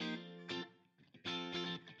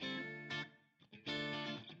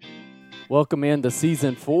Welcome into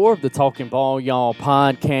Season 4 of the Talking Ball Y'all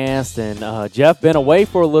podcast. And Jeff, been away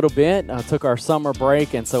for a little bit. Took our summer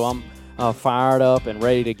break, and so I'm fired up and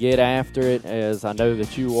ready to get after it, as I know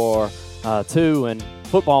that you are too. And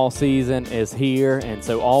football season is here, and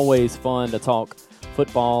so always fun to talk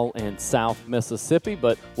football in South Mississippi.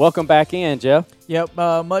 But welcome back in, Jeff. Yep,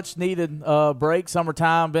 much needed break.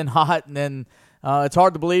 Summertime, been hot, and then it's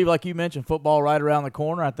hard to believe, like you mentioned, football right around the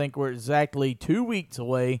corner. I think we're exactly 2 weeks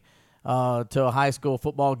away to high school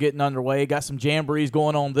football getting underway. Got some jamborees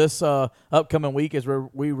going on this upcoming week as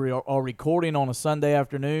we are recording on a Sunday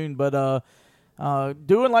afternoon. But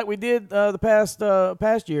doing like we did the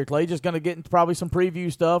past year, Clay, just going to get into probably some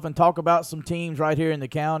preview stuff and talk about some teams right here in the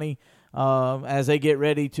county as they get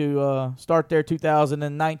ready to start their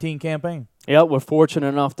 2019 campaign. Yeah, we're fortunate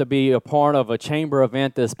enough to be a part of a chamber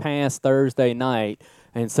event this past Thursday night,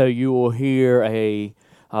 and so you will hear a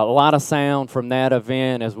lot of sound from that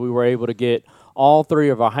event as we were able to get all three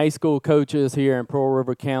of our high school coaches here in Pearl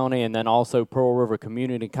River County, and then also Pearl River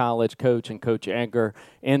Community College coach and Coach Edgar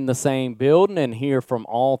in the same building, and hear from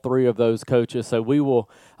all three of those coaches. So we will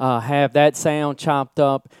have that sound chopped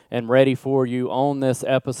up and ready for you on this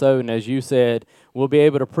episode. And as you said, we'll be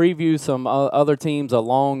able to preview some other teams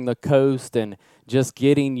along the coast and just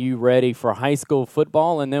getting you ready for high school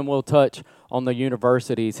football, and then we'll touch on the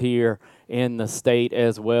universities here in the state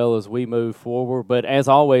as well as we move forward. But as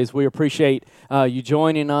always, we appreciate you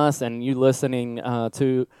joining us and you listening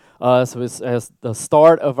to us as the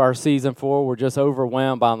start of our Season 4. We're just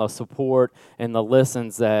overwhelmed by the support and the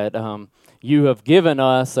listens that you have given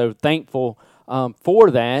us, so thankful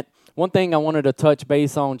for that. One thing I wanted to touch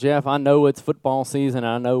base on, Jeff, I know it's football season.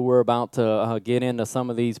 I know we're about to get into some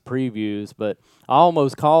of these previews, but I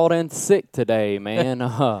almost called in sick today, man.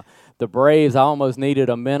 The Braves, I almost needed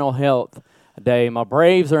a mental health day. My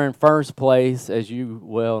Braves are in first place, as you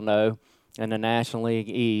well know, in the National League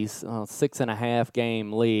East, 6.5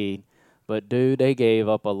 game lead. But, dude, they gave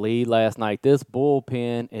up a lead last night. This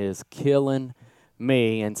bullpen is killing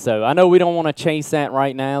me. And so I know we don't want to chase that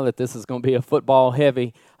right now, that this is going to be a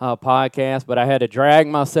football-heavy podcast, but I had to drag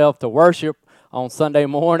myself to worship on Sunday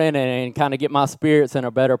morning and kind of get my spirits in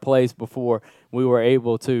a better place before we were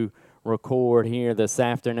able to record here this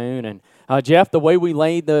afternoon. And Jeff, the way we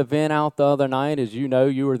laid the event out the other night, as you know,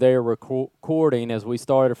 you were there recording as we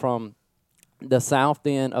started from the south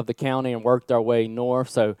end of the county and worked our way north.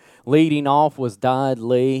 So leading off was Dodd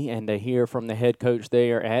Lee, and to hear from the head coach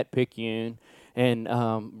there at Picayune, and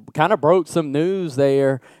kind of broke some news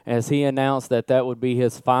there as he announced that would be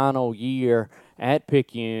his final year at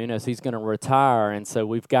Picayune, as he's going to retire. And so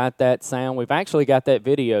we've got that sound. We've actually got that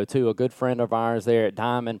video, too. A good friend of ours there at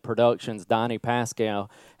Diamond Productions, Donnie Pascal,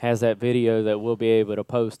 has that video that we'll be able to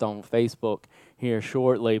post on Facebook here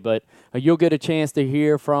shortly. But you'll get a chance to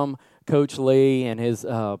hear from Coach Lee and his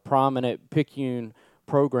prominent Picayune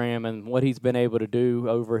program and what he's been able to do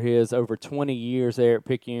over his over 20 years there at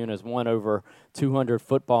Picayune. Has won over 200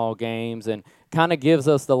 football games, and kind of gives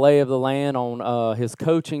us the lay of the land on his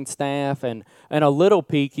coaching staff and a little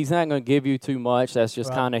peek. He's not going to give you too much. That's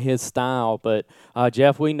just kind of his style. But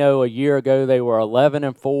Jeff, we know a year ago they were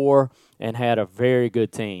 11-4 and had a very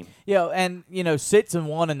good team. Yeah, and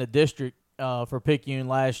 6-1 in the district for Picayune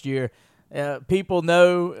last year. People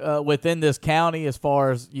know within this county, as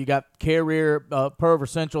far as you got Carrier, Pearl River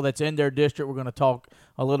Central that's in their district. We're going to talk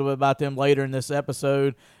a little bit about them later in this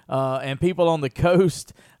episode. And people on the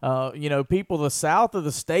coast, people the south of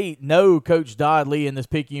the state know Coach Dodd Lee and this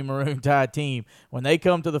Picayune Maroon Tide team. When they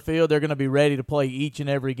come to the field, they're going to be ready to play each and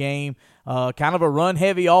every game. Kind of a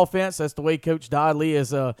run-heavy offense. That's the way Coach Dodd Lee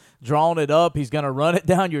has drawn it up. He's going to run it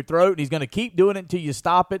down your throat, and he's going to keep doing it until you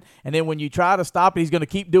stop it. And then when you try to stop it, he's going to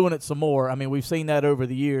keep doing it some more. I mean, we've seen that over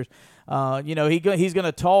the years. He's going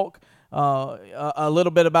to talk a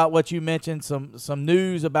little bit about what you mentioned, some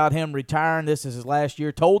news about him retiring. This is his last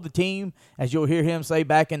year. Told the team, as you'll hear him say,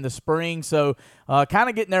 back in the spring. So kind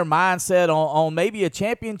of getting their mindset on maybe a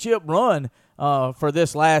championship run for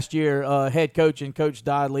this last year, head coach and Coach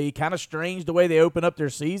Dodd Lee. Kind of strange the way they open up their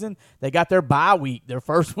season. They got their bye week, their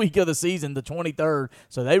first week of the season, the 23rd,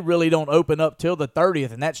 so they really don't open up till the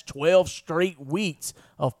 30th, and that's 12 straight weeks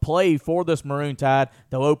of play for this Maroon Tide.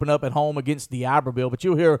 They'll open up at home against the Iberville, but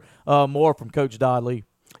you'll hear more from Coach Dodd Lee.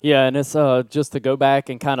 Yeah, and it's just to go back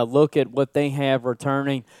and kind of look at what they have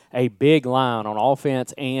returning, a big line on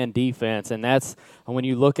offense and defense, and that's when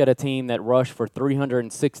you look at a team that rushed for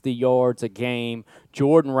 360 yards a game.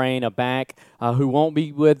 Jordan Rain, a back who won't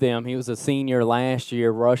be with them, he was a senior last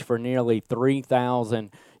year, rushed for nearly 3,000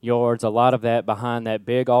 yards, a lot of that behind that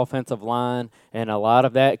big offensive line, and a lot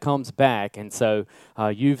of that comes back. And so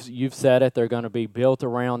you've said it, they're going to be built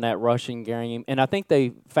around that rushing game. And I think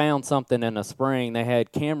they found something in the spring. They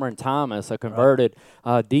had Cameron Thomas, a converted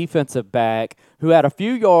defensive back, who had a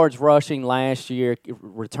few yards rushing last year,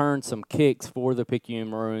 returned some kicks for the Picayune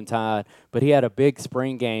Maroon Tide, but he had a big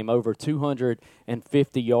spring game, over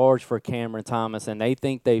 250 yards for Cameron Thomas, and they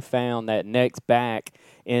think they found that next back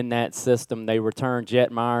in that system. They returned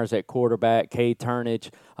Jet Myers at quarterback, Cade Turnage,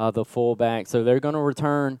 the fullback. So they're going to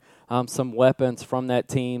return some weapons from that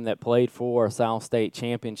team that played for a South State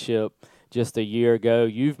championship just a year ago.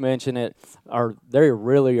 You've mentioned it. They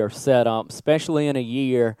really are set up, especially in a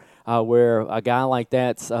year where a guy like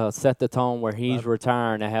that's set the tone where he's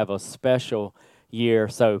retiring to have a special year.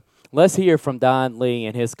 So let's hear from Don Lee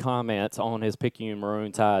and his comments on his Picayune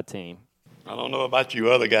Maroon Tide team. I don't know about you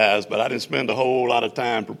other guys, but I didn't spend a whole lot of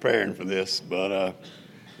time preparing for this. But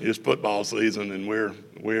it's football season, and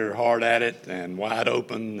we're hard at it and wide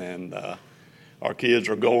open, and our kids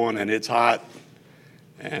are going, and it's hot,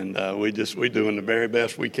 and we're doing the very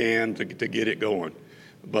best we can to get it going.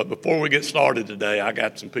 But before we get started today, I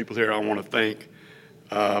got some people here I want to thank.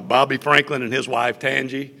 Bobby Franklin and his wife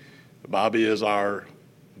Tangi. Bobby is our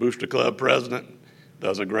Booster Club president.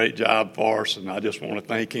 Does a great job for us, and I just want to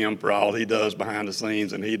thank him for all he does behind the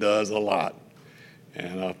scenes, and he does a lot.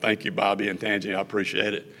 And thank you, Bobby and Tangi. I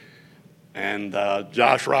appreciate it. And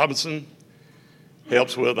Josh Robinson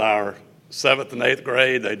helps with our 7th and 8th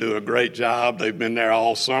grade. They do a great job. They've been there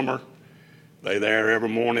all summer. They're there every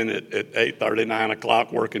morning at 8:30, 9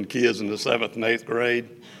 o'clock working kids in the 7th and 8th grade.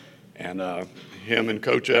 And him and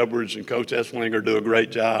Coach Edwards and Coach Esslinger do a great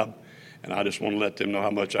job, and I just want to let them know how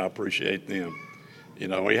much I appreciate them. You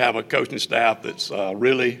know, we have a coaching staff that's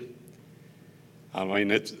really, I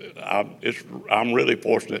mean, I'm really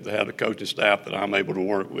fortunate to have the coaching staff that I'm able to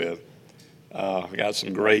work with. I got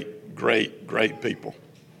some great people.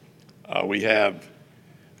 We have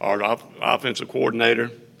our offensive coordinator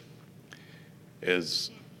is,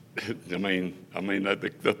 I mean,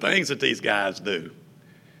 the things that these guys do.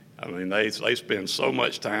 I mean, they spend so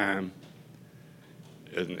much time,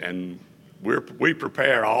 and we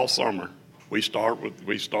prepare all summer. We start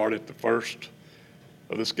at the first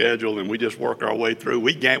of the schedule, and we just work our way through.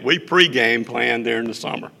 We pre-game plan during the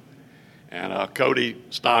summer, and Cody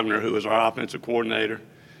Stogner, who is our offensive coordinator,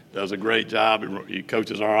 does a great job. He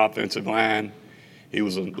coaches our offensive line. He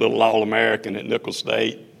was a little All-American at Nicholls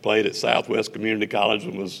State, played at Southwest Community College,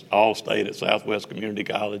 and was All-State at Southwest Community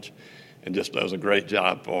College, and just does a great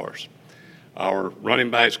job for us. Our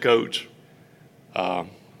running backs coach, Frank,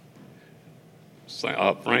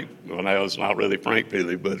 well, no, it's not really Frank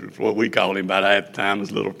Peely, but it's what we call him about half the time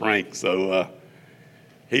is Little Frank. So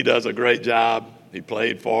he does a great job. He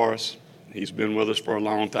played for us. He's been with us for a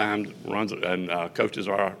long time, runs and coaches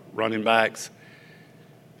our running backs.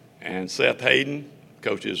 And Seth Hayden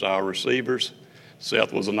coaches our receivers.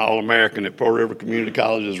 Seth was an All-American at Pearl River Community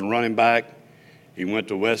College as a running back. He went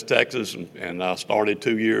to West Texas and started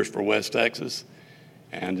 2 years for West Texas,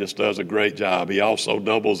 and just does a great job. He also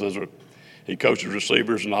doubles he coaches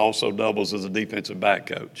receivers and also doubles as a defensive back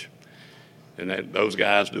coach. And those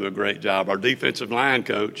guys do a great job. Our defensive line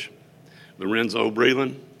coach, Lorenzo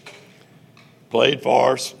Breland, played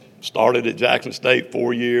for us, started at Jackson State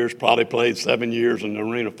 4 years, probably played 7 years in the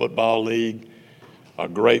Arena Football League. A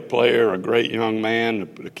great player, a great young man.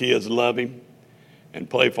 The kids love him and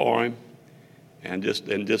play for him, and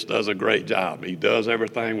just does a great job. He does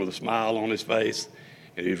everything with a smile on his face,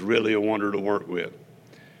 and he's really a wonder to work with.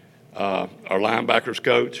 Our linebackers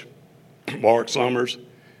coach, Mark Summers,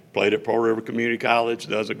 played at Pearl River Community College,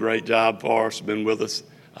 does a great job for us, been with us,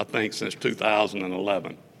 I think, since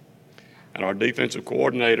 2011. And our defensive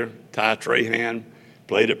coordinator, Ty Trahan,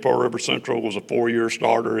 played at Pearl River Central, was a 4-year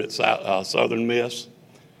starter at Southern Miss,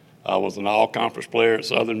 was an all-conference player at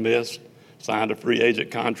Southern Miss, signed a free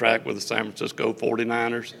agent contract with the San Francisco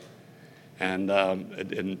 49ers,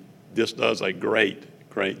 and just does a great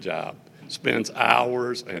job. Spends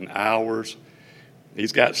hours and hours.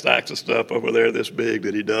 He's got stacks of stuff over there this big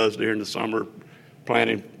that he does during the summer,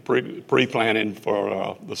 pre-planning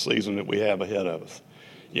for the season that we have ahead of us.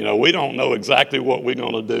 You know, we don't know exactly what we're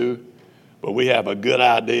going to do, but we have a good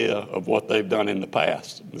idea of what they've done in the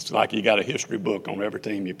past. It's like you got a history book on every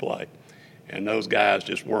team you play. And those guys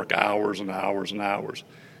just work hours and hours and hours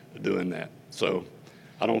doing that. So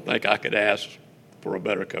I don't think I could ask for a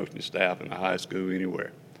better coaching staff in the high school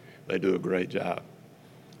anywhere. They do a great job.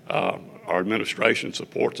 Our administration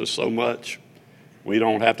supports us so much. We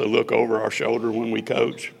don't have to look over our shoulder when we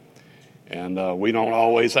coach. And we don't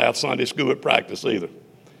always have Sunday school at practice either.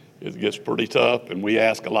 it gets pretty tough, and we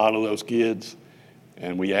ask a lot of those kids,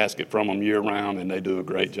 and we ask it from them year-round, and they do a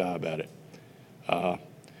great job at it.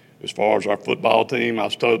 As far as our football team, I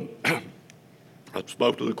spoke to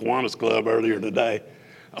the Kiwanis Club earlier today.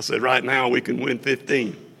 I said, right now we can win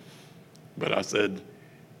 15. But I said,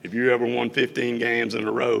 if you ever won 15 games in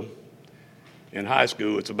a row in high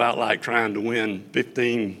school, it's about like trying to win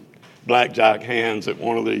 15 blackjack hands at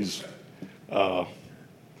one of these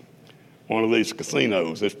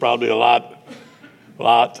casinos. It's probably a lot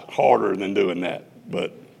harder than doing that.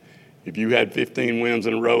 But if you had 15 wins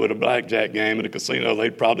in a row at a blackjack game at a casino,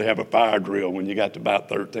 they'd probably have a fire drill when you got to about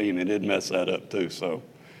 13, and it'd mess that up too. So,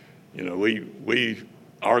 you know,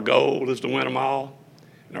 our goal is to win them all,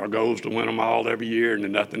 and our goal is to win them all every year, and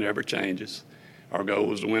then nothing ever changes. Our goal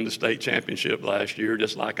was to win the state championship last year,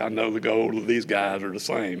 just like I know the goal of these guys are the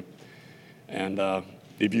same. And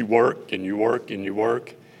if you work and you work and you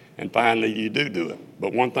work, and finally you do it.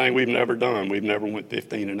 But one thing we've never done, we've never went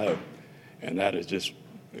 15-0, and that is just,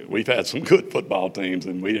 we've had some good football teams,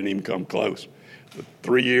 and we didn't even come close. The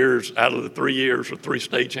 3 years, out of the 3 years or 3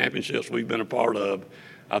 state championships we've been a part of,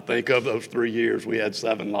 I think of those 3 years we had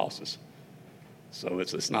 7 losses. So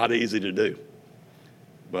it's not easy to do.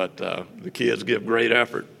 But the kids give great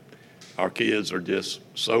effort. Our kids are just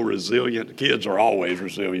so resilient. The kids are always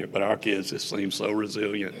resilient, but our kids just seem so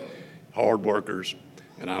resilient, hard workers,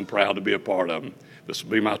 and I'm proud to be a part of them. This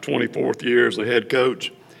will be my 24th year as a head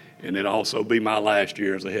coach, and it'll also be my last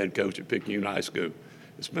year as a head coach at Picayune High School.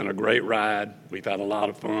 It's been a great ride. We've had a lot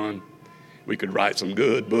of fun. We could write some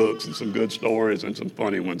good books and some good stories and some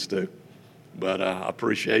funny ones too. But I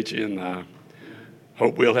appreciate you, and I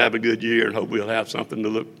hope we'll have a good year and hope we'll have something to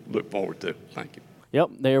look forward to. Thank you. Yep,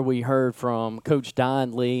 there we heard from Coach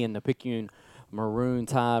Don Lee and the Picayune Maroon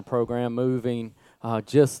Tide program, moving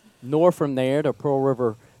just north from there to Pearl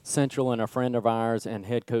River Central, and a friend of ours and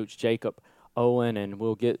head coach Jacob Owen, and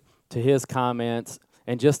we'll get to his comments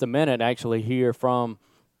in just a minute, actually hear from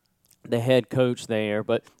the head coach there.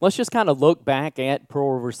 But let's just kind of look back at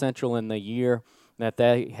Pearl River Central in the year that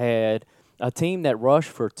they had a team that rushed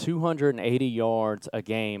for 280 yards a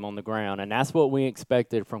game on the ground, and that's what we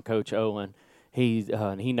expected from Coach Owen. He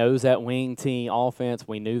knows that wing T offense.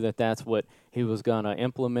 We knew that that's what he was going to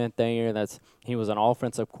implement there. He was an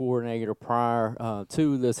offensive coordinator prior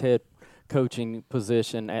to this head coaching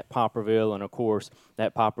position at Poplarville, and of course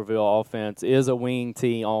that Poplarville offense is a wing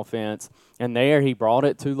T offense, and there he brought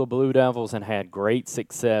it to the Blue Devils and had great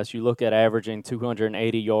success. You look at averaging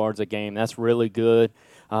 280 yards a game, that's really good.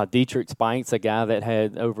 Dietrich Spikes, a guy that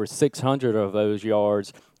had over 600 of those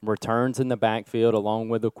yards, returns in the backfield along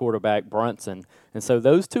with the quarterback Brunson. And so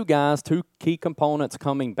those two guys, two key components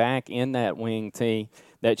coming back in that wing T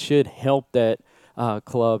that should help that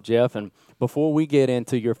club, Jeff. And before we get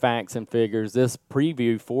into your facts and figures, this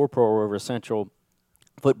preview for Pearl River Central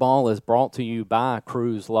football is brought to you by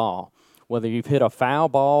Cruz Law. Whether you've hit a foul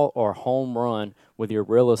ball or home run with your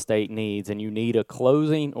real estate needs and you need a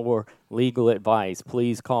closing or legal advice,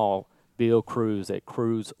 please call Bill Cruz at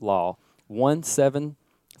Cruz Law.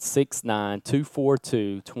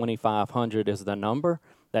 1-769-242-2500 is the number.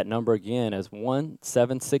 That number again is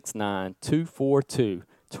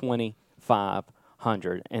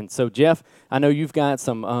 1-769-242-2500. And so, Jeff, I know you've got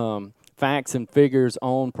some facts and figures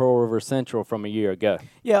on Pearl River Central from a year ago.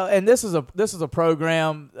 Yeah, and this is a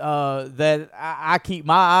program that I keep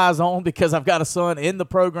my eyes on because I've got a son in the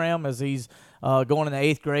program as he's going in the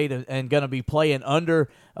 8th grade and going to be playing under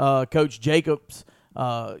Coach Jacobs'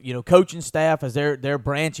 coaching staff as they're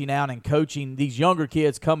branching out and coaching these younger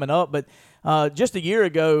kids coming up. But just a year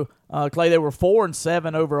ago, Clay, they were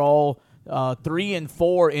 4-7 overall.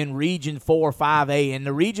 3-4 in Region 4 5A, and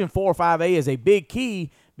the Region 4 5A is a big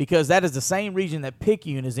key because that is the same region that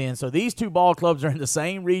Picayune is in. So these two ball clubs are in the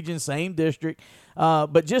same region, same district.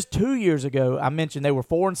 But just 2 years ago, I mentioned they were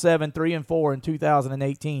 4-7, 3-4 in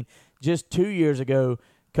 2018. Just 2 years ago,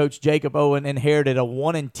 Coach Jacob Owen inherited a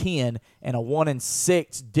 1-10 and a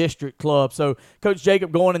 1-6 district club. So Coach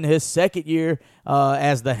Jacob going into his second year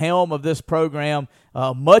as the helm of this program,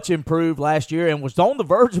 much improved last year and was on the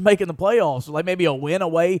verge of making the playoffs. So like maybe a win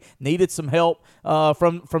away, needed some help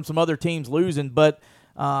from some other teams losing. But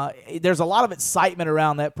there's a lot of excitement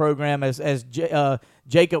around that program as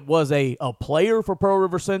Jacob was a player for Pearl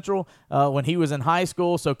River Central when he was in high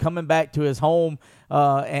school. So coming back to his home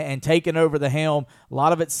and taking over the helm, a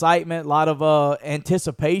lot of excitement, a lot of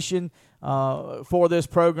anticipation for this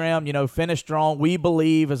program. You know, finish strong, we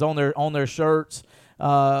believe, is on their shirts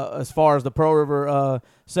as far as the Pearl River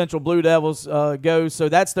Central Blue Devils goes. So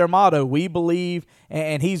that's their motto. We believe,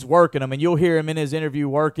 and he's working them. And you'll hear him in his interview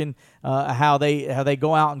working how they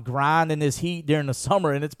go out and grind in this heat during the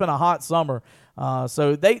summer, and it's been a hot summer.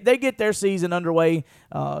 So they get their season underway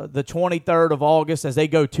the 23rd of August as they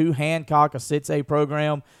go to Hancock, a 6A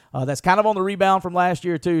program that's kind of on the rebound from last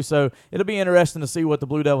year too. So it'll be interesting to see what the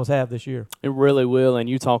Blue Devils have this year. It really will, and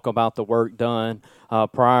you talk about the work done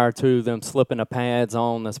prior to them slipping the pads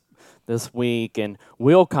on this week. And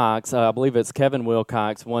Wilcox, I believe it's Kevin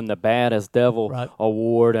Wilcox, won the Baddest Devil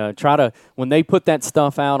Award. When they put that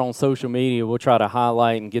stuff out on social media, we'll try to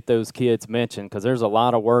highlight and get those kids mentioned because there's a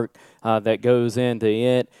lot of work that goes into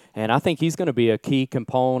it. And I think he's going to be a key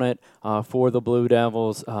component for the Blue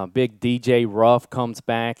Devils. Big DJ Ruff comes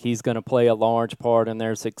back. He's going to play a large part in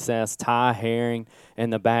their success. Ty Herring in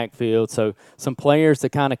the backfield. So some players to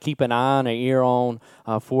kind of keep an eye and an ear on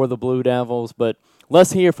for the Blue Devils. But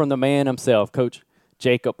let's hear from the man himself, Coach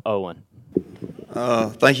Jacob Owen.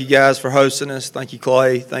 Thank you guys for hosting us. Thank you,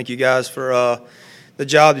 Clay. Thank you guys for the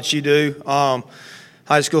job that you do.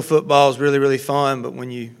 High school football is really, really fun, but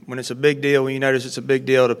when it's a big deal, when you notice it's a big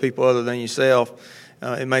deal to people other than yourself,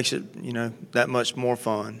 it makes it that much more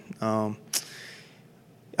fun.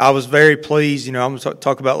 I was very pleased. I'm going to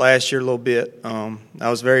talk about last year a little bit. I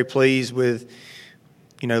was very pleased with.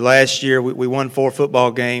 Last year we won 4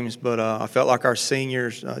 football games, but I felt like our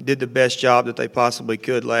seniors did the best job that they possibly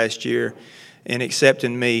could last year in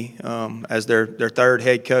accepting me as their third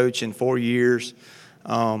head coach in 4 years.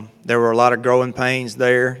 There were a lot of growing pains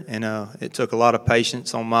there, and it took a lot of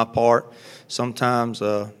patience on my part. Sometimes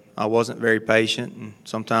I wasn't very patient, and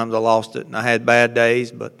sometimes I lost it, and I had bad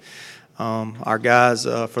days. But our guys,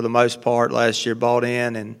 for the most part, last year bought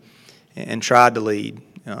in and tried to lead.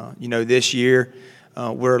 This year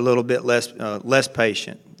we're a little bit less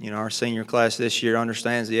patient. Our senior class this year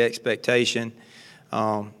understands the expectation.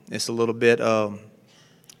 It's a little bit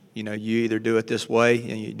you either do it this way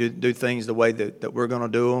and you do things the way that we're going to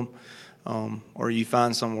do them, or you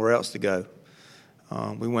find somewhere else to go.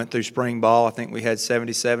 We went through spring ball. I think we had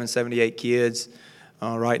 77, 78 kids.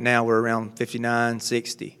 Right now we're around 59,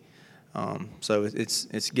 60. So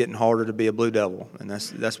it's getting harder to be a Blue Devil, and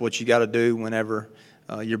that's what you got to do whenever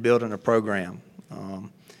you're building a program.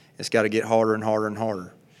 It's got to get harder and harder and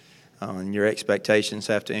harder, and your expectations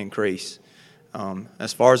have to increase.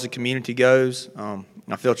 As far as the community goes,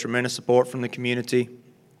 I feel tremendous support from the community.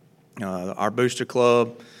 Our booster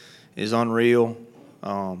club is unreal.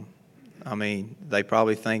 They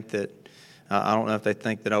probably think that I don't know if they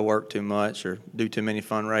think that I work too much or do too many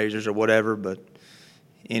fundraisers or whatever, but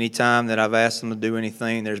anytime that I've asked them to do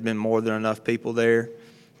anything, there's been more than enough people there,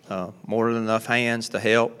 more than enough hands to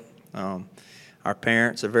help. Our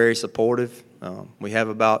parents are very supportive. We have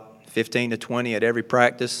about 15 to 20 at every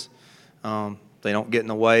practice. They don't get in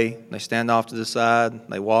the way. They stand off to the side.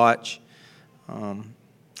 They watch.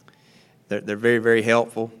 They're very, very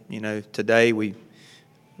helpful. Today we've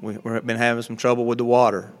been having some trouble with the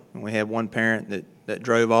water. And we had one parent that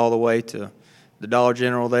drove all the way to the Dollar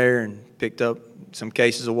General there and picked up some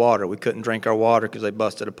cases of water. We couldn't drink our water because they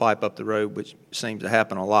busted a pipe up the road, which seems to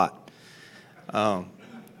happen a lot.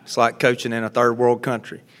 It's like coaching in a third world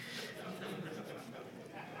country.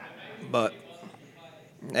 But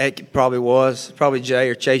it probably Jay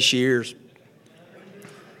or Chase Shears.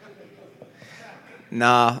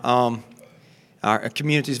 Our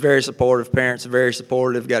community is very supportive. Parents are very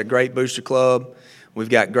supportive. We've got a great booster club. We've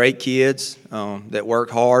got great kids that work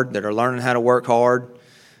hard, that are learning how to work hard.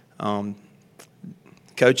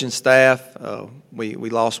 Coaching staff, we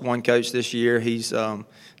lost one coach this year. He's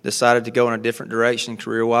decided to go in a different direction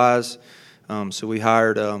career-wise. So we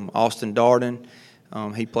hired Austin Darden.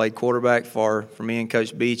 He played quarterback for me and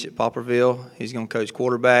Coach Beach at Poplarville. He's going to coach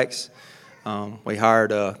quarterbacks. We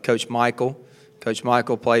hired Coach Michael. Coach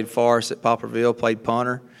Michael played for us at Poplarville, played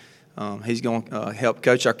punter. He's going to help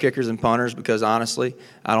coach our kickers and punters because, honestly,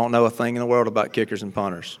 I don't know a thing in the world about kickers and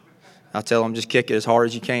punters. I tell them just kick it as hard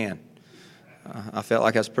as you can. I felt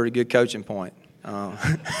like that's a pretty good coaching point.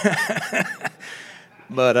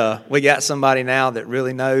 But we got somebody now that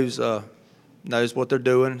really knows what they're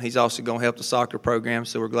doing. He's also going to help the soccer program,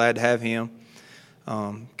 so we're glad to have him.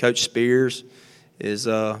 Coach Spears is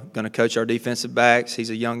going to coach our defensive backs. He's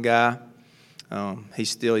a young guy.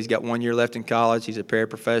 He's got 1 year left in college. He's a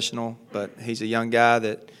paraprofessional, but he's a young guy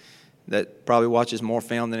that probably watches more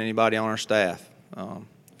film than anybody on our staff.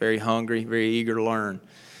 Very hungry, very eager to learn.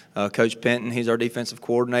 Coach Penton, he's our defensive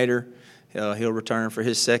coordinator. He'll return for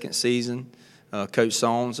his second season. Coach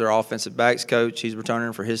Sones, our offensive backs coach, he's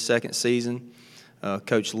returning for his second season.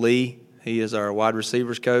 Coach Lee, he is our wide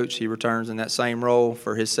receivers coach. He returns in that same role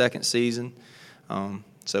for his second season.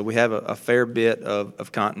 So we have a fair bit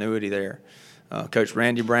of continuity there. Coach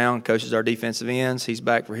Randy Brown coaches our defensive ends. He's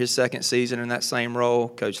back for his second season in that same role.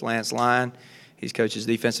 Coach Lance Lyon, he's coaches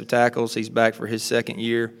defensive tackles. He's back for his second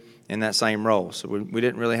year in that same role. So we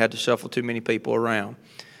didn't really have to shuffle too many people around.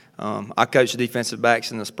 I coached the defensive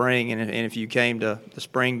backs in the spring, and if you came to the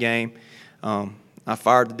spring game, I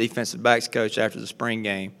fired the defensive backs coach after the spring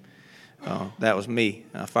game. That was me.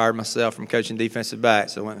 I fired myself from coaching defensive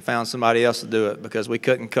backs. I went and found somebody else to do it because we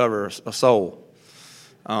couldn't cover a soul.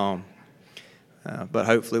 But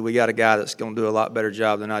hopefully we got a guy that's going to do a lot better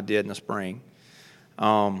job than I did in the spring.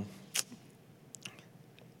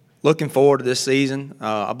 Looking forward to this season,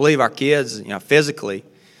 I believe our kids, physically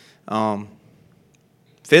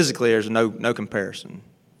there's no comparison.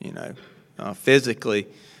 Physically,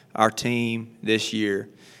 our team this year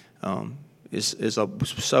is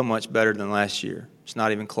so much better than last year. It's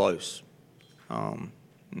not even close.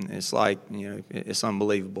 It's like it's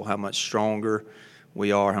unbelievable how much stronger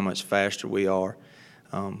we are, how much faster we are.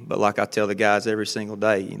 But like I tell the guys every single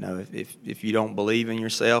day, if you don't believe in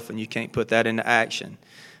yourself and you can't put that into action,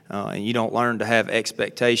 and you don't learn to have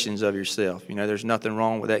expectations of yourself, there's nothing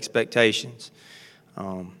wrong with expectations.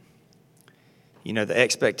 The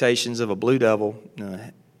expectations of a Blue Devil,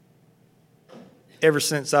 ever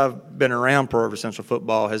since I've been around Pearl River Central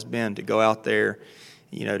football, has been to go out there,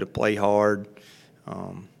 to play hard.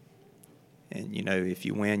 And, if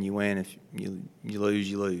you win, you win. If you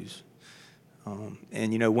lose, you lose.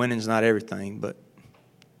 And, winning's not everything, but,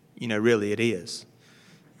 really it is.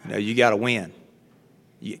 You got to win.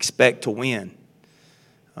 You expect to win.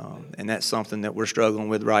 And that's something that we're struggling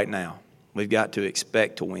with right now. We've got to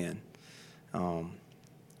expect to win.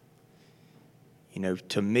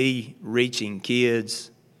 To me, reaching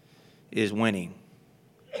kids is winning.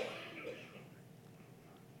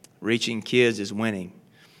 Reaching kids is winning.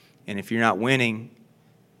 And if you're not winning,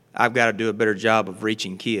 I've got to do a better job of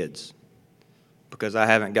reaching kids because I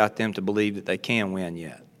haven't got them to believe that they can win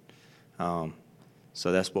yet.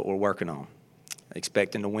 So that's what we're working on.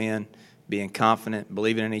 Expecting to win, being confident,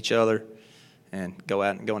 believing in each other, and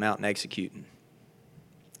going out and executing.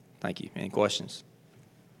 Thank you. Any questions?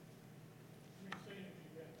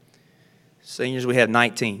 Seniors, we have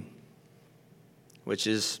 19, which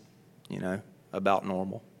is, about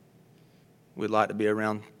normal. We'd like to be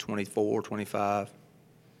around 24, 25.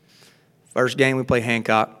 First game, we play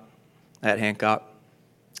Hancock, at Hancock.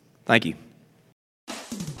 Thank you.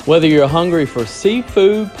 Whether you're hungry for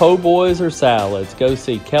seafood, po' boys, or salads, go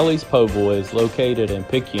see Kelly's Po' Boys, located in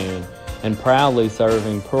Picayune and proudly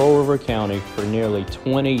serving Pearl River County for nearly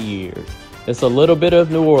 20 years. It's a little bit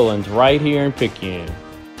of New Orleans right here in Picayune.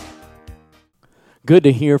 Good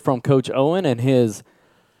to hear from Coach Owen and his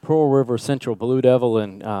Pearl River Central Blue Devil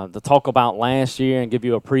and to talk about last year and give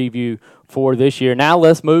you a preview for this year. Now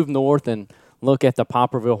let's move north and look at the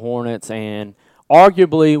Poplarville Hornets and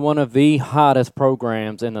arguably one of the hottest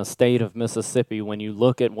programs in the state of Mississippi when you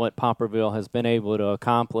look at what Poplarville has been able to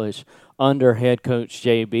accomplish under head coach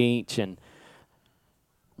Jay Beach. And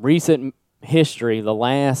recent history, the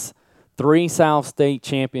last 3 South State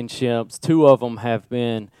championships, 2 of them have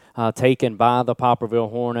been taken by the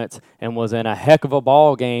Poplarville Hornets and was in a heck of a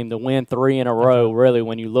ball game to win 3 in a row, really,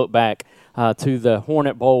 when you look back to the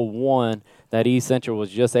Hornet Bowl 1 that East Central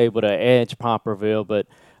was just able to edge Poplarville. But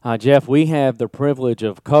Jeff, we have the privilege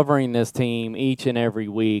of covering this team each and every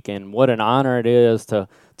week, and what an honor it is to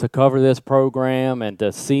cover this program and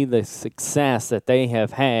to see the success that they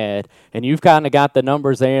have had. And you've kind of got the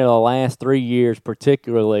numbers there the last 3 years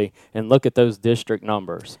particularly, and look at those district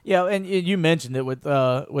numbers. Yeah, and you mentioned it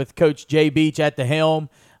with Coach Jay Beach at the helm.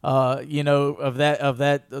 Of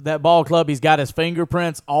that ball club. He's got his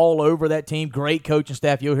fingerprints all over that team. Great coaching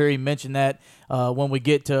staff. You'll hear him mention that when we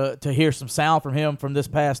get to hear some sound from him from this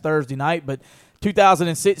past Thursday night. But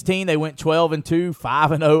 2016, they went 12-2,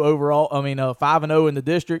 5-0 overall. 5-0 in the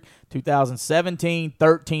district. 2017,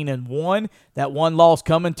 13-1. That one loss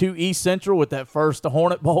coming to East Central with that first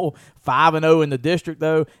Hornet Bowl. 5-0 in the district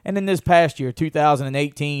though. And then this past year,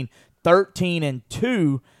 2018,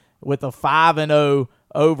 13-2 with a 5-0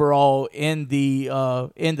 overall in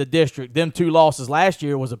the district. Them 2 losses last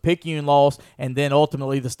year was a Picayune loss and then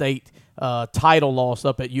ultimately the state title loss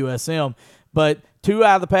up at USM. But 2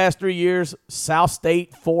 out of the past 3 years, South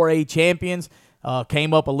State 4A champions,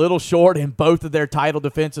 came up a little short in both of their title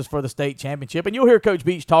defenses for the state championship. And you'll hear Coach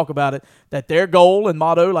Beach talk about it, that their goal and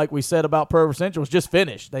motto, like we said about Pearl River Central, is just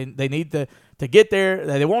finish. They need to get there.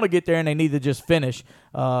 They want to get there, and they need to just finish.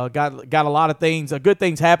 Got a lot of things, good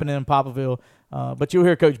things happening in Poplarville. But you'll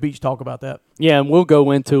hear Coach Beach talk about that. Yeah, and we'll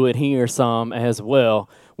go into it here some as well.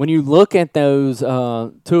 when you look at those 2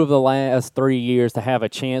 of the last 3 years to have a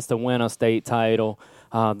chance to win a state title,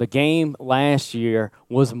 the game last year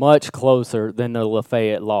was much closer than the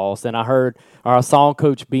Lafayette loss. And I saw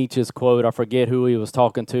Coach Beach's quote. I forget who he was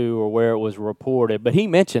talking to or where it was reported, but he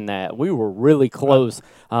mentioned that we were really close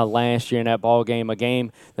last year in that ball game, a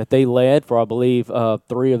game that they led for, I believe,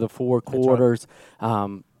 3 of the 4 quarters.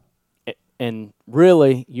 And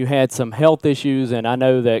really, you had some health issues, and I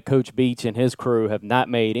know that Coach Beach and his crew have not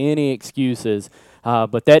made any excuses,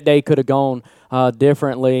 but that day could have gone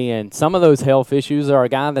differently. And some of those health issues are a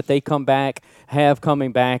guy that they have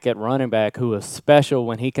coming back at running back who is special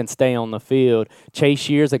when he can stay on the field. Chase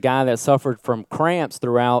Shear's a guy that suffered from cramps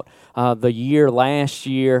throughout the year last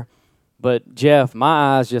year. But, Jeff,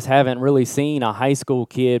 my eyes just haven't really seen a high school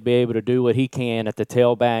kid be able to do what he can at the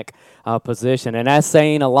tailback position. And that's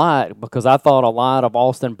saying a lot because I thought a lot of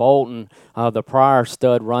Austin Bolton, the prior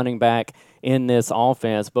stud running back in this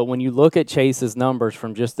offense. But when you look at Chase's numbers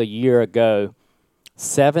from just a year ago,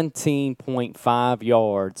 17.5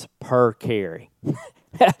 yards per carry.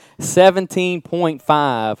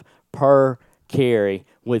 17.5 per carry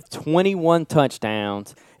with 21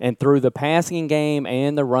 touchdowns. And through the passing game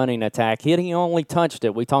and the running attack, he only touched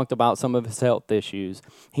it. We talked about some of his health issues.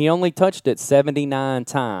 He only touched it 79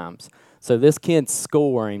 times. So this kid's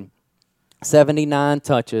scoring 79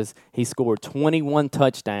 touches. He scored 21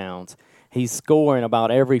 touchdowns. He's scoring about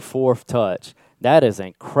every 4th touch. That is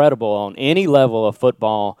incredible on any level of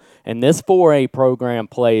football. And this 4A program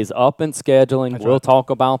plays up in scheduling. We'll talk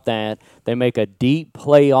about that. They make a deep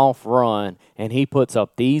playoff run, and he puts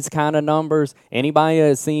up these kind of numbers. Anybody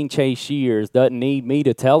that's seen Chase Shears doesn't need me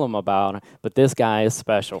to tell them about it, but this guy is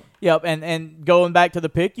special. Yep, and going back to the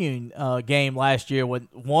Picayune game last year, with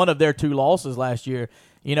one of their 2 losses last year,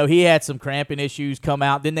 you know, he had some cramping issues come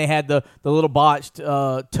out. Then they had the little botched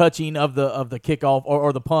touching of the kickoff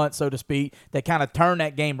or the punt, so to speak, that kind of turned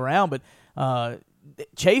that game around. But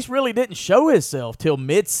Chase really didn't show himself till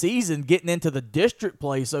mid-season, getting into the district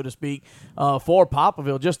play, so to speak, for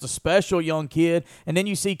Poplarville. Just a special young kid. And then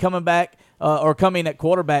you see coming at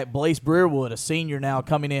quarterback, Blaze Breerwood, a senior now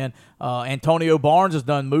coming in. Antonio Barnes has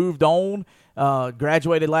moved on.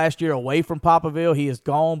 Graduated last year away from Poplarville. He is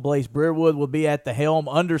gone. Blaze Breerwood will be at the helm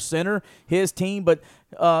under center, his team. But,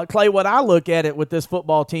 Clay, what I look at it with this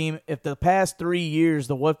football team, if the past 3 years,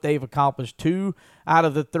 what they've accomplished, 2 out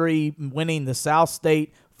of the 3 winning the South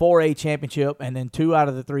State 4A championship, and then 2 out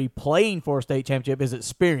of the 3 playing for a state championship is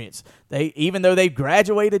experience. Even though they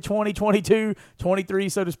graduated 2022, 23,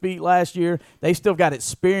 so to speak, last year, they still got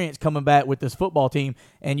experience coming back with this football team.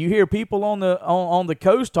 And you hear people on the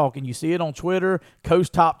coast talking. You see it on Twitter.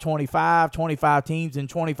 Coast top 25 teams in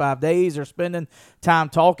 25 days. They're spending time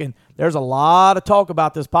talking. There's a lot of talk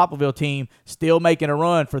about this Poplarville team still making a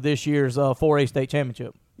run for this year's 4A state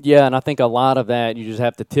championship. Yeah, and I think a lot of that, you just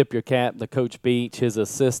have to tip your cap to Coach Beach, his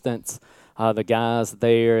assistants, the guys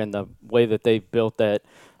there, and the way that they've built that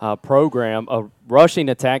program. A rushing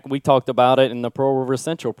attack, we talked about it in the Pearl River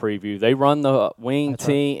Central preview. They run the wing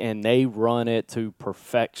tee, and they run it to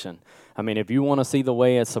perfection. I mean, if you want to see the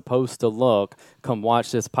way it's supposed to look, come watch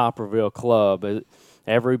this Poplarville club.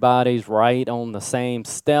 Everybody's right on the same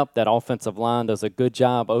step. That offensive line does a good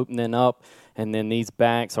job opening up. And then these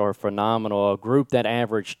backs are phenomenal. A group that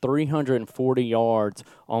averaged 340 yards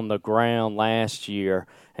on the ground last year,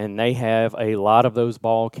 and they have a lot of those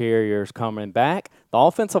ball carriers coming back. The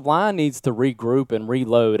offensive line needs to regroup and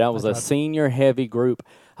reload. That was a senior-heavy group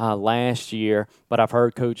last year, but I've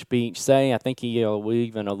heard Coach Beach say, I think he will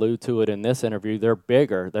even allude to it in this interview, they're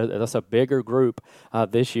bigger. That's a bigger group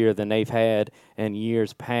this year than they've had in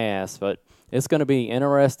years past. But it's going to be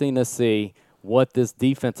interesting to see what this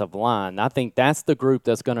defensive line, I think that's the group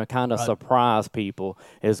that's going to kind of surprise people.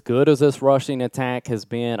 As good as this rushing attack has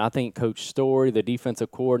been, I think Coach Story, the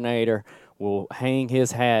defensive coordinator, will hang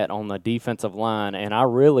his hat on the defensive line, and I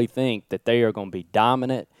really think that they are going to be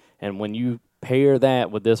dominant. And when you pair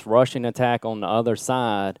that with this rushing attack on the other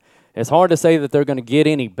side, it's hard to say that they're going to get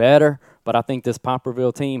any better, but I think this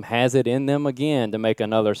Poplarville team has it in them again to make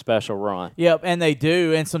another special run. Yep, and they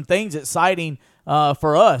do. And some things exciting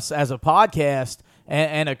for us as a podcast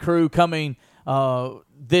and a crew coming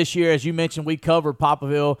this year. As you mentioned, we covered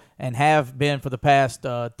Poplarville and have been for the past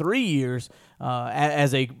 3 years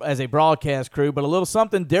as a broadcast crew. But a little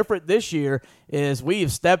something different this year is we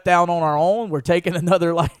have stepped out on our own. We're taking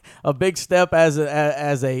another a big step as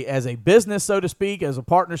a business, so to speak, as a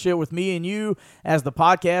partnership with me and you as the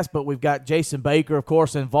podcast. But we've got Jason Baker, of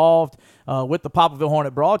course, involved with the Poplarville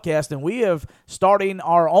Hornet broadcast, and we have starting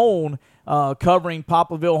our own covering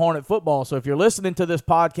Poplarville Hornet football. So if you're listening to this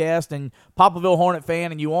podcast and Poplarville Hornet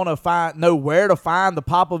fan and you want to know where to find the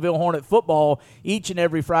Poplarville Hornet football each and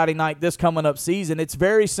every Friday night this coming up season, it's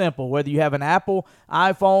very simple. Whether you have an Apple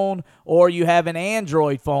iPhone or you have an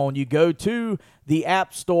Android phone, you go to the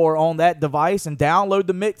App Store on that device and download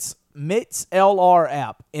the MixLR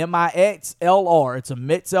app, MixLR. It's a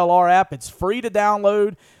MixLR app. It's free to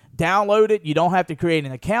download. Download it. You don't have to create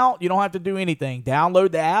an account. You don't have to do anything.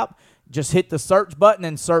 Download the app. Just hit the search button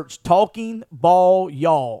and search Talking Ball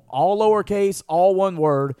Y'all. All lowercase, all one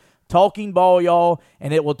word, Talking Ball Y'all,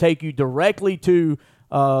 and it will take you directly to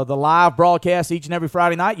the live broadcast each and every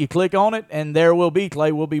Friday night. You click on it, and there will be,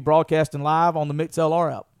 Clay, we'll be broadcasting live on the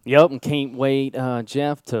MixLR app. Yep, and can't wait,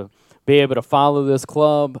 Jeff, to be able to follow this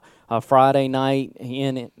club Friday night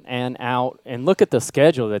in and out. And look at the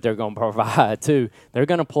schedule that they're going to provide, too. They're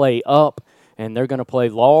going to play Up, and they're going to play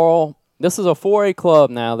Laurel. This is a 4A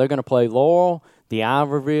club now. They're going to play Laurel,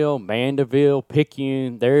 D'Iberville, Mandeville,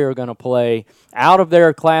 Picayune. They're going to play out of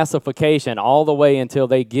their classification all the way until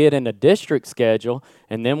they get in the district schedule.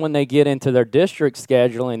 And then when they get into their district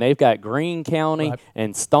scheduling, they've got Greene County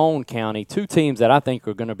and Stone County, two teams that I think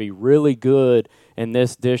are going to be really good in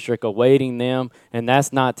this district awaiting them. And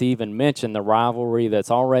that's not to even mention the rivalry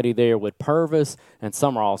that's already there with Purvis and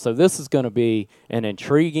Summerall. So this is going to be an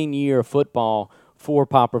intriguing year of football for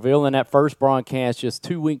Poplarville. And that first broadcast just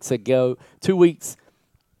 2 weeks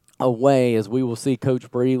away, as we will see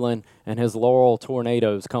Coach Breland and his Laurel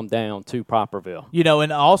Tornadoes come down to Poplarville. You know,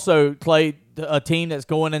 and also, Clay, a team that's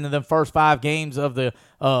going into the first 5 games of the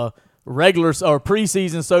regular or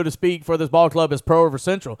preseason, so to speak, for this ball club is Pearl River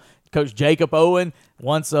Central. Coach Jacob Owen,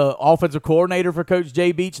 once offensive coordinator for Coach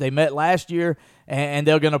Jay Beach. They met last year, and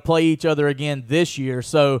they're going to play each other again this year.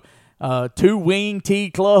 So 2 wing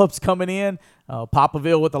T clubs coming in.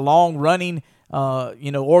 Poplarville with a long-running,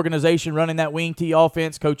 organization running that wing T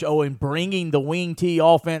offense. Coach Owen bringing the wing T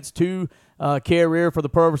offense to Carriere for the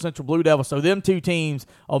Pearl River Central Blue Devils. So them two teams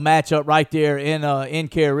will match up right there in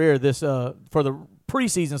Carriere this for the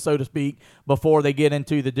preseason, so to speak, before they get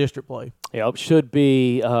into the district play. Yep, should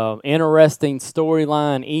be interesting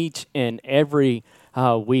storyline each and every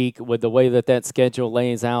week with the way that schedule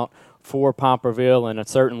lays out for Poplarville, and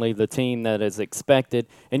certainly the team that is expected.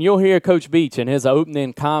 And you'll hear Coach Beach in his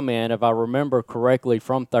opening comment, if I remember correctly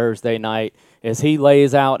from Thursday night, as he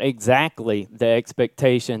lays out exactly the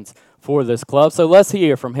expectations for this club. So let's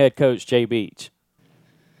hear from head coach Jay Beach.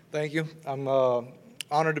 Thank you. I'm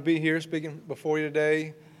honored to be here speaking before you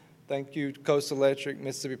today. Thank you, Coast Electric,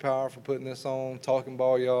 Mississippi Power, for putting this on, Talking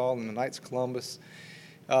Ball Y'all, and the Knights of Columbus.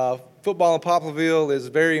 Football in Poplarville is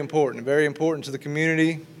very important to the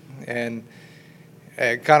community. And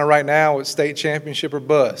kind of right now, it's state championship or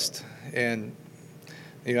bust. And,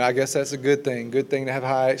 I guess that's a good thing to have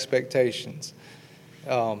high expectations.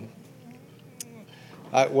 What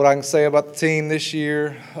I can say about the team this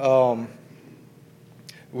year,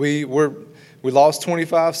 we lost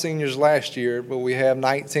 25 seniors last year, but we have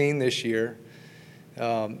 19 this year.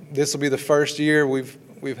 This will be the first year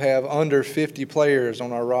we've have under 50 players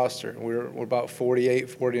on our roster. We're about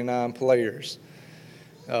 48, 49 players.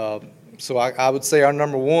 So I would say our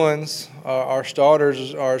number ones, our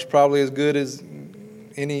starters are probably as good as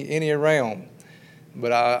any around.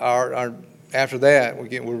 But our after that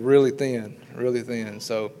we're really thin.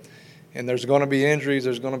 So, and there's going to be injuries.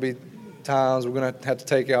 There's going to be times we're going to have to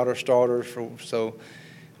take out our starters. So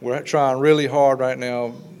we're trying really hard right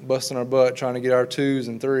now, busting our butt, trying to get our 2s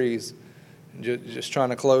and 3s, just trying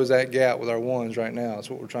to close that gap with our 1s right now. That's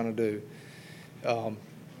what we're trying to do.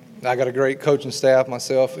 I got a great coaching staff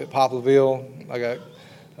myself at Poplarville. I got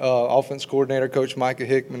offense coordinator Coach Micah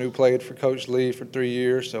Hickman, who played for Coach Lee for 3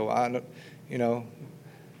 years. So I know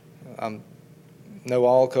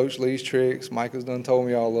all Coach Lee's tricks. Micah's done told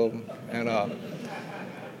me all of them. And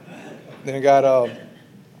then I got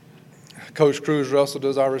Coach Cruz Russell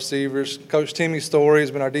does our receivers. Coach Timmy Story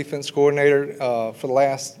has been our defense coordinator for the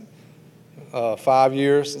last 5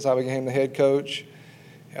 years since I became the head coach.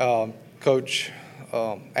 Coach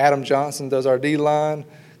Adam Johnson does our D-line.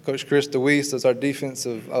 Coach Chris DeWeese does our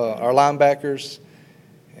defensive, our linebackers.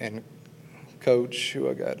 And Coach, who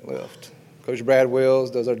I got left? Coach Brad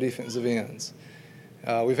Wells does our defensive ends.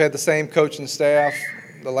 We've had the same coaching staff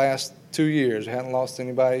the last 2 years. We hadn't lost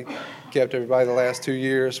anybody, kept everybody the last 2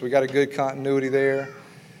 years. We got a good continuity there.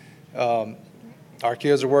 Our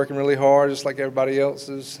kids are working really hard, just like everybody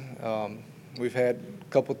else's. We've had a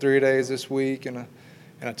couple 3-a-days this week and a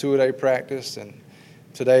 2-a-day practice, and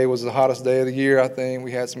today was the hottest day of the year, I think.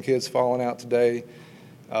 We had some kids falling out today.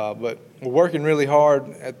 But we're working really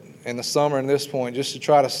hard in the summer and this point just to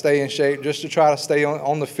try to stay in shape, just to try to stay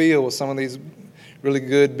on the field with some of these really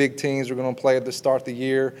good big teams we're going to play at the start of the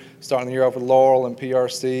year, starting the year off with Laurel and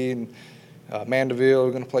PRC and Mandeville.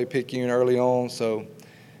 We're going to play Picayune early on. So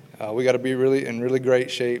we got to be really in really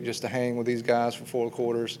great shape just to hang with these guys for 4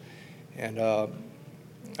 quarters. And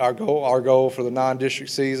our goal for the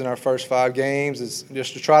non-district season, our first 5 games, is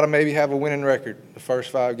just to try to maybe have a winning record the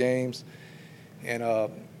first 5 games. And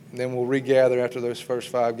then we'll regather after those first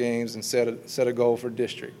 5 games and set a goal for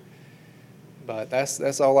district. But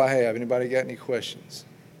that's all I have. Anybody got any questions?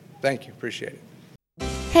 Thank you. Appreciate it.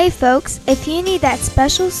 Hey folks, if you need that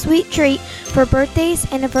special sweet treat for birthdays,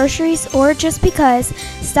 anniversaries, or just because,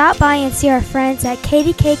 stop by and see our friends at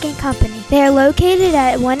Katie Cake & Company. They are located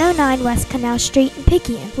at 109 West Canal Street in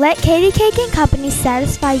Picayune. Let Katie Cake & Company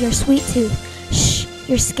satisfy your sweet tooth. Shh,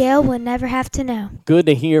 your scale will never have to know. Good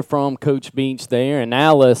to hear from Coach Beach there. And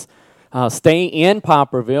now let's stay in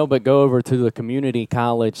Poplarville, but go over to the community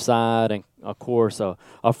college side. And, of course, a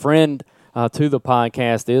friend to the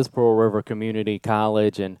podcast is Pearl River Community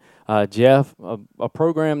College. And, Jeff, a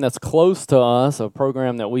program that's close to us, a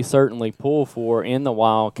program that we certainly pull for in the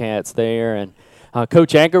Wildcats there. And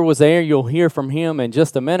Coach Egger was there. You'll hear from him in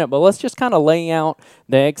just a minute. But let's just kind of lay out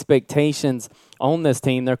the expectations on this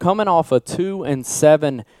team. They're coming off a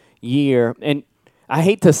 2-7 year. And I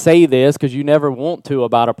hate to say this because you never want to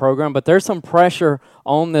about a program, but there's some pressure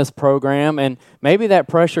on this program, and maybe that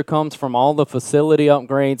pressure comes from all the facility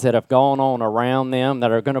upgrades that have gone on around them that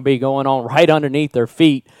are going to be going on right underneath their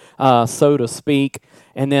feet, so to speak,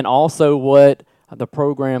 and then also what the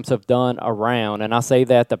programs have done around. And I say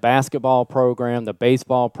that the basketball program, the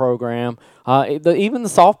baseball program, even the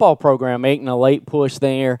softball program making a late push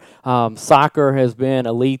there. Soccer has been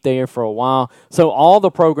elite there for a while. So all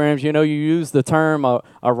the programs, you use the term a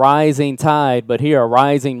rising tide, but here a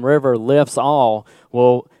rising river lifts all.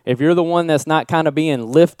 Well, if you're the one that's not kind of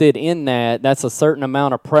being lifted in that's a certain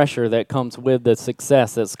amount of pressure that comes with the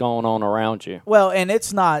success that's going on around you. Well, and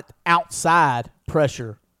it's not outside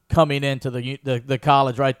pressure coming into the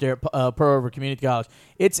college right there at Pearl River Community College.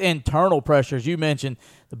 It's internal pressure. As you mentioned,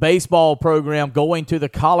 the baseball program going to the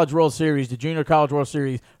College World Series, the Junior College World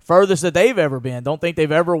Series, furthest that they've ever been. Don't think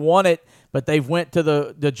they've ever won it, but they've went to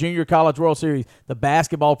the Junior College World Series. The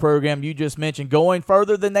basketball program you just mentioned going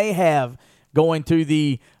further than they have, going to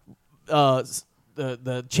the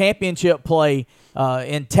championship play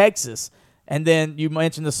in Texas. And then you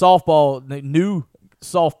mentioned the softball, the new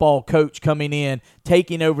softball coach coming in,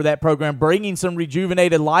 taking over that program, bringing some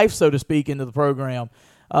rejuvenated life, so to speak, into the program.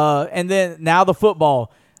 And then now the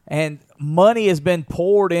football. And money has been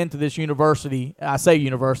poured into this university. I say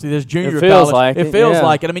university, this junior college. It feels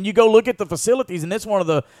like it. I mean, you go look at the facilities, and it's one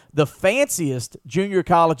of the fanciest junior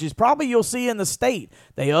colleges probably you'll see in the state.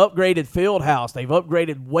 They upgraded field house. They've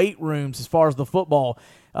upgraded weight rooms as far as the football.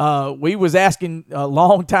 We was asking a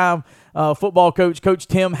long-time football coach, Coach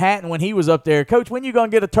Tim Hatton, when he was up there, Coach, when you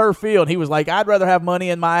going to get a turf field? He was like, I'd rather have money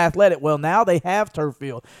in my athletic. Well, now they have turf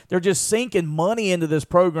field. They're just sinking money into this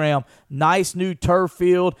program. Nice new turf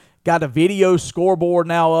field. Got a video scoreboard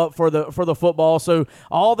now up for the football. So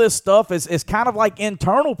all this stuff is kind of like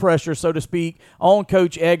internal pressure, so to speak, on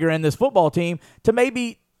Coach Egger and this football team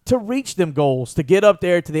to reach them goals, to get up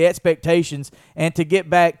there to the expectations, and to get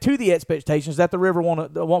back to the expectations that the River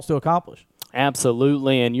wants to accomplish.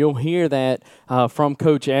 Absolutely, and you'll hear that from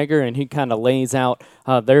Coach Egger, and he kind of lays out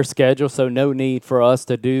their schedule, so no need for us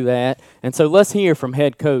to do that. And so let's hear from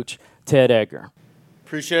head coach Ted Egger.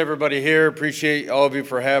 Appreciate everybody here. Appreciate all of you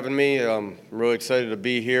for having me. I'm really excited to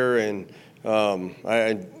be here, and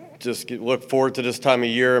I just look forward to this time of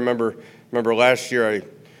year. I remember last year I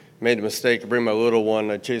made a mistake to bring my little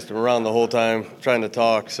one. I chased him around the whole time trying to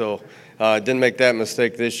talk, so I didn't make that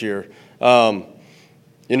mistake this year.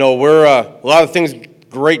 We're a lot of things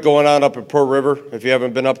great going on up at Pearl River. If you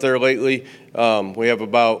haven't been up there lately, we have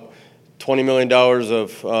about $20 million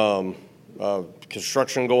of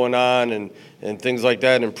construction going on and things like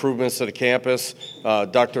that, improvements to the campus.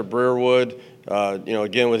 Dr. Breerwood,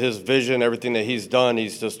 again, with his vision, everything that he's done,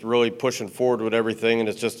 he's just really pushing forward with everything, and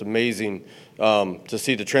it's just amazing to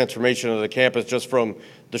see the transformation of the campus just from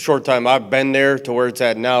the short time I've been there to where it's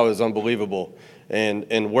at now is unbelievable.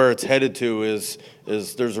 And where it's headed to is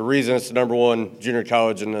there's a reason it's the #1 junior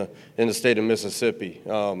college in the state of Mississippi.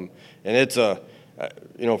 And it's a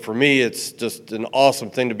for me, it's just an awesome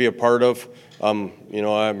thing to be a part of.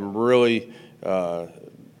 I'm really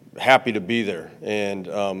happy to be there. And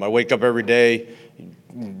I wake up every day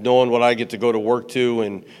knowing what I get to go to work to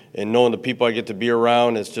and knowing the people I get to be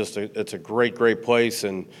around. It's a great, great place.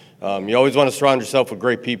 And you always want to surround yourself with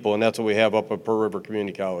great people, and that's what we have up at Pearl River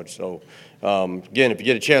Community College. So, again, if you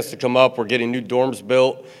get a chance to come up, we're getting new dorms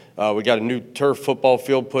built. We got a new turf football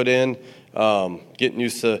field put in. Getting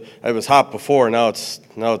used to – it was hot before. Now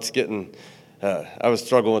it's getting I was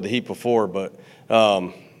struggling with the heat before, but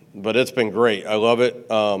it's been great. I love it.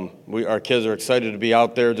 Our kids are excited to be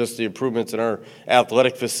out there. Just the improvements in our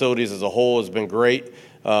athletic facilities as a whole has been great.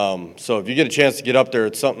 So if you get a chance to get up there,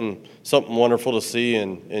 it's something wonderful to see,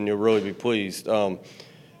 and you'll really be pleased.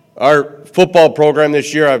 Our football program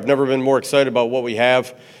this year, I've never been more excited about what we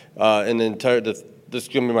have. This is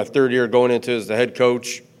going to be my third year going into as the head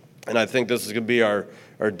coach, and I think this is going to be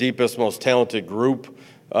our deepest, most talented group.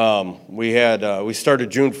 We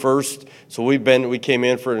started June 1st, so we came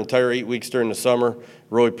in for an entire 8 weeks during the summer,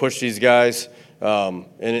 really pushed these guys, and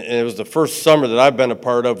it was the first summer that I've been a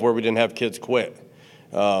part of where we didn't have kids quit.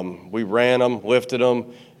 We ran them, lifted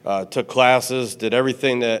them, took classes, did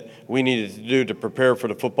everything that we needed to do to prepare for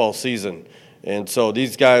the football season. And so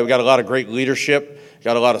these guys, we got a lot of great leadership,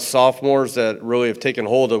 got a lot of sophomores that really have taken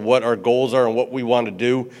hold of what our goals are and what we want to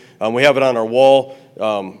do. We have it on our wall,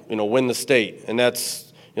 win the state, and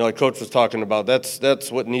that's, like Coach was talking about,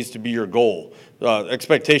 that's what needs to be your goal.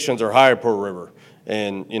 Expectations are high at Pearl River,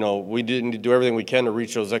 and we need to do everything we can to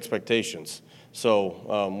reach those expectations.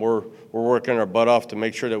 So we're working our butt off to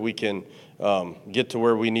make sure that we can get to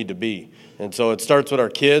where we need to be. And so it starts with our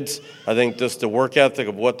kids. I think just the work ethic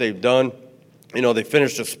of what they've done. They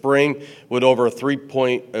finished the spring with over a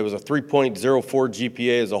 3.04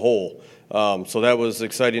 GPA as a whole. So that was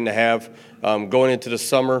exciting to have. Going into the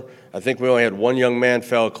summer, I think we only had one young man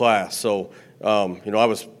fail a class. So, I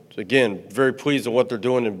was, again, very pleased with what they're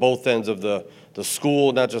doing in both ends of the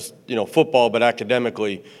school, not just, football, but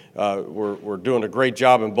academically. We're doing a great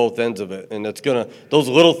job in both ends of it. And those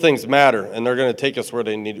little things matter, and they're going to take us where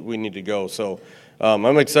we need to go. So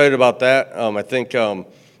I'm excited about that. I think,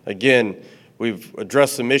 again, we've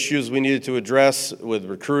addressed some issues we needed to address with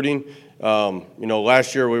recruiting.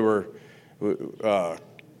 Last year we were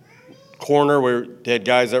corner. We had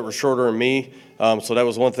guys that were shorter than me. So that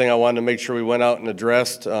was one thing I wanted to make sure we went out and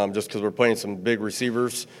addressed, just because we're playing some big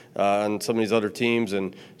receivers on some of these other teams.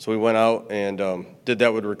 And so we went out and did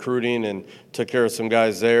that with recruiting and took care of some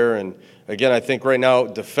guys there. And, again, I think right now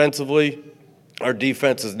defensively, our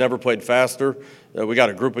defense has never played faster. We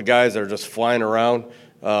got a group of guys that are just flying around,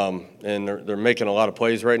 and they're making a lot of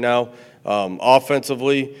plays right now.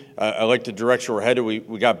 Offensively, I like the direction we're headed.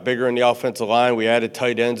 We got bigger in the offensive line. We added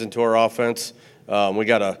tight ends into our offense. We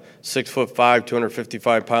got a 6'5",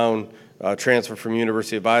 255-pound transfer from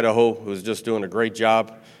University of Idaho who's just doing a great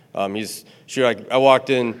job. I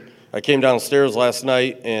walked in. I came downstairs last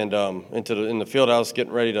night and in the field house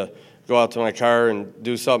getting ready to go out to my car and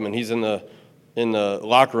do something, and he's in the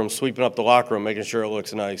locker room, sweeping up the locker room, making sure it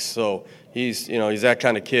looks nice. So he's that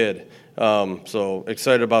kind of kid. So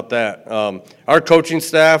excited about that. Our coaching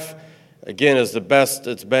staff, again, is the best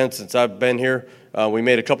it's been since I've been here. We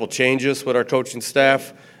made a couple changes with our coaching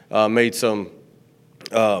staff, made some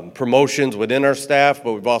promotions within our staff,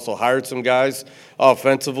 but we've also hired some guys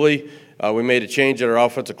offensively. We made a change at our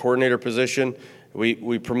offensive coordinator position.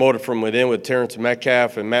 We promoted from within with Terrence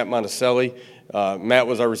Metcalf and Matt Monticelli. Matt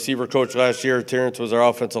was our receiver coach last year. Terrence was our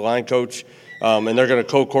offensive line coach, and they're going to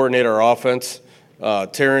co-coordinate our offense.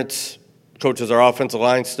 Terrence coaches our offensive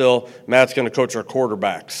line still. Matt's going to coach our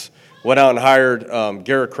quarterbacks. Went out and hired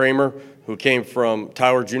Garrett Kramer, who came from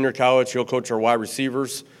Tyler Junior College. He'll coach our wide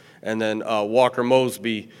receivers. And then Walker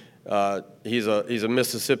Mosby, he's a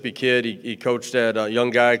Mississippi kid. He coached at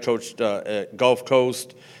at Gulf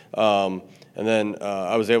Coast. And then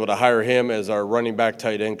I was able to hire him as our running back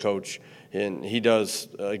tight end coach. And he does,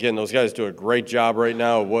 again, those guys do a great job right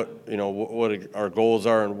now of what our goals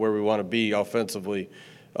are and where we want to be offensively.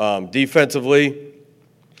 Defensively,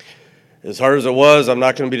 as hard as it was, I'm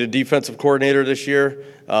not going to be the defensive coordinator this year.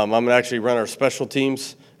 I'm going to actually run our special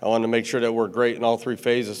teams. I want to make sure that we're great in all three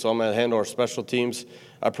phases, so I'm going to handle our special teams.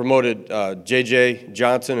 I promoted J.J.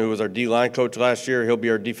 Johnson, who was our D-line coach last year. He'll be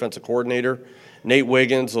our defensive coordinator. Nate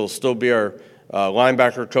Wiggins will still be our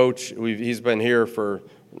linebacker coach. He's been here for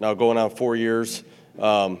now going on 4 years.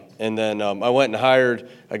 And then I went and hired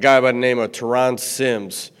a guy by the name of Teron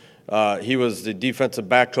Sims. He was the defensive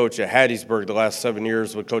back coach at Hattiesburg the last 7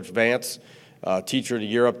 years with Coach Vance. Teacher of the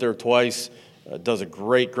year up there twice. Does a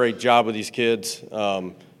great job with these kids.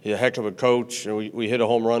 He's a heck of a coach, and we hit a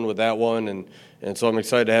home run with that one, and so I'm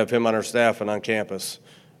excited to have him on our staff and on campus.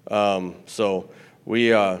 And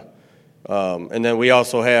then we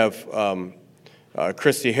also have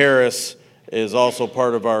Christy Harris is also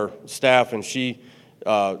part of our staff, and she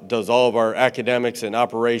does all of our academics and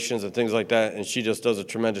operations and things like that, and she just does a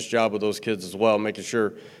tremendous job with those kids as well, making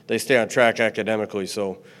sure they stay on track academically.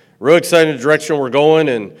 So really excited the direction we're going,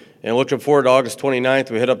 and looking forward to August 29th.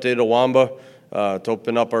 We head up to Itawamba to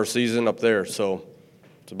open up our season up there. So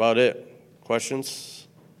that's about it. Questions?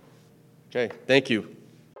 Okay, thank you.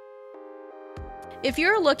 If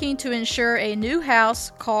you're looking to insure a new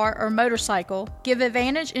house, car, or motorcycle, give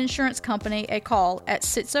Advantage Insurance Company a call at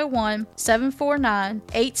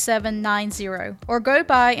 601-749-8790 or go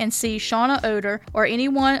by and see Shauna Oder or any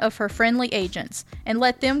one of her friendly agents and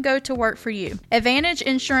let them go to work for you. Advantage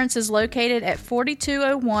Insurance is located at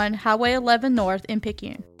 4201 Highway 11 North in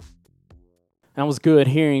Picayune. That was good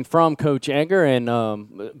hearing from Coach Egger, and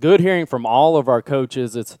good hearing from all of our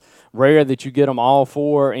coaches. It's rare that you get them all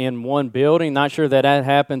four in one building. Not sure that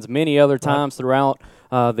happens many other times throughout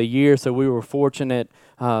the year, so we were fortunate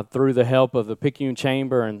through the help of the Picayune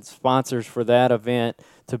Chamber and sponsors for that event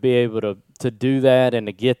to be able to do that and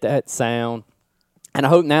to get that sound. And I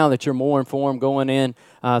hope now that you're more informed going in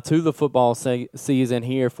to the football season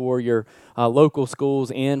here for your local schools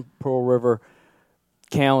in Pearl River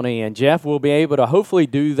County. And Jeff will be able to hopefully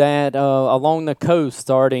do that along the coast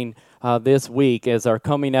starting this week, as our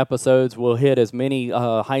coming episodes will hit as many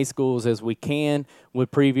high schools as we can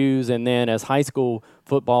with previews, and then as high school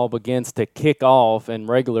football begins to kick off in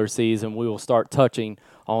regular season, we will start touching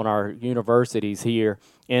on our universities here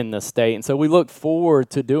in the state. And so we look forward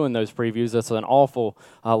to doing those previews. It's an awful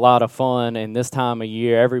lot of fun, and this time of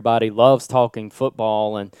year everybody loves talking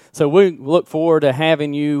football, and so we look forward to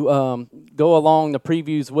having you go along the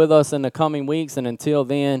previews with us in the coming weeks. And until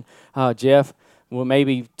then, Jeff, well,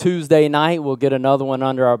 maybe Tuesday night we'll get another one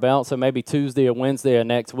under our belt, so maybe Tuesday or Wednesday of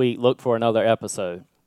next week look for another episode.